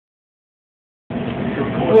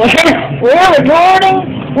We're recording.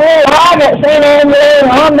 We're live at St. Angelo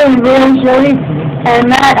on the video showing. And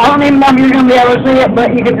Matt, I don't even know if you're going to be able to see it,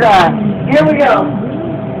 but you can try. Here we go.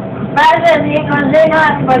 Matt says he ain't going to say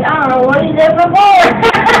nothing, but I don't know what he did before.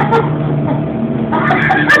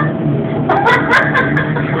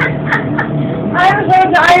 I'm so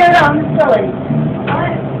tired, I'm silly.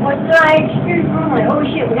 What did I excuse from? Like, oh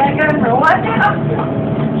shit, we gotta go for what now?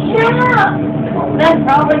 Shut up! Oh, that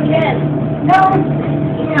probably can. No,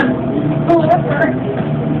 yeah, whatever.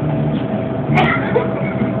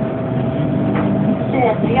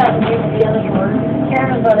 Jen, you gotta name the other word.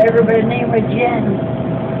 Karen thought everybody's name was Jen.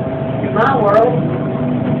 In my world.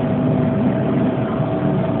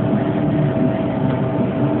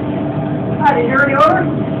 Hi, did you already order?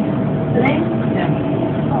 The name? Yeah.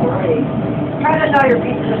 Alrighty. Try to sell your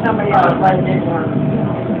pizza to somebody else by the next one.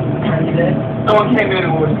 You did? Someone came in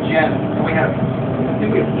and was Jen. And we have, I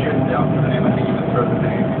think we have Jim down for the name. I think you can throw the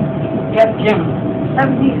name. Yep, Jim.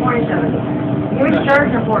 1727. He was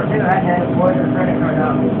charging for it too. I had to order a credit card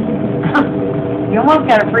out. You almost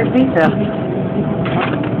got a free pizza.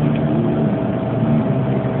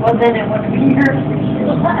 Well, then it wouldn't be yours.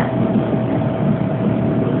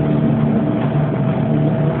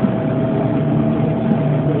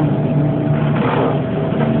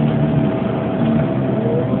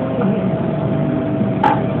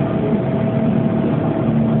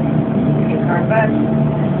 Back.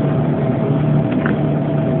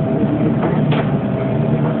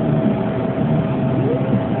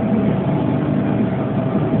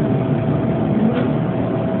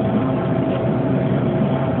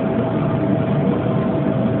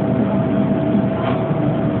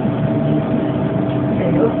 There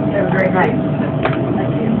you go. Have a great night.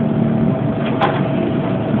 Thank you.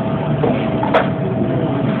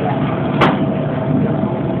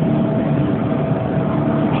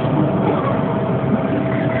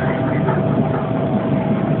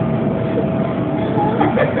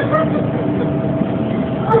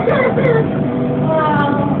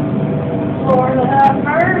 Lord have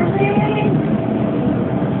mercy.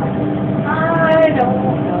 I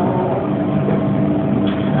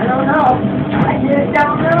don't know. I just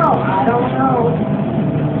don't know. I don't know.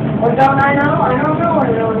 What don't I know? I don't know. I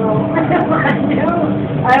don't know. If I knew,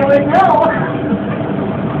 I would know.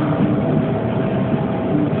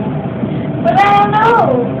 But I don't know.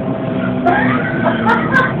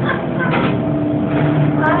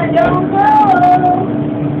 I don't know.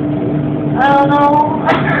 I don't know. I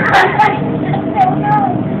don't know.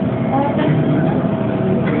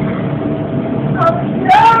 Oh,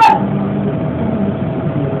 no!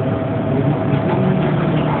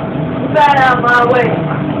 Get out of my way.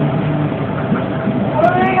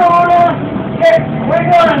 We're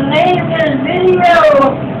gonna name this video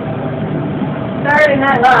Saturday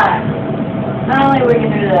Night Live. Not only we can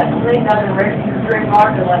do that, I think that's a registered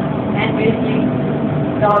trademark of the NBC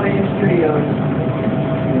Television Studios.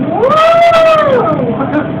 Woo!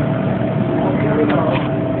 Here we go.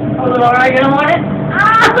 Oh, Laura, you don't want it?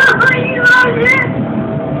 Ah, you love it!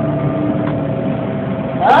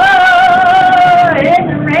 Oh, it's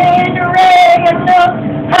the rain, and the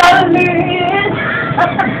hallelujah.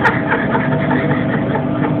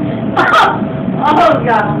 Oh,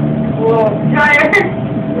 God. Whoa, tired.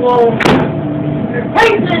 Whoa. Your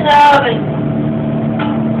pizza's in the oven.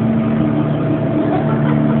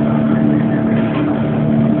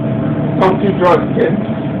 Don't do drugs, kid.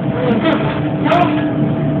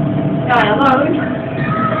 Got a load.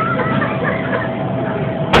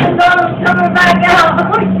 The load's coming back out.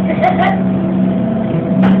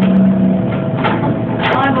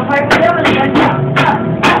 I'm a fight with everything.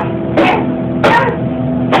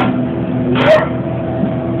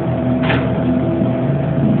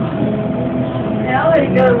 Now let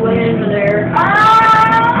it go way into there.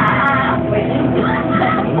 Ah! Wait.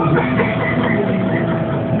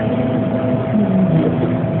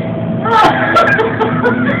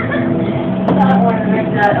 I want to make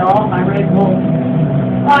that off. I'm really cool.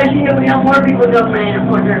 Oh, you know, we don't more people come in and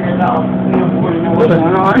put this off. What's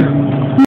going on?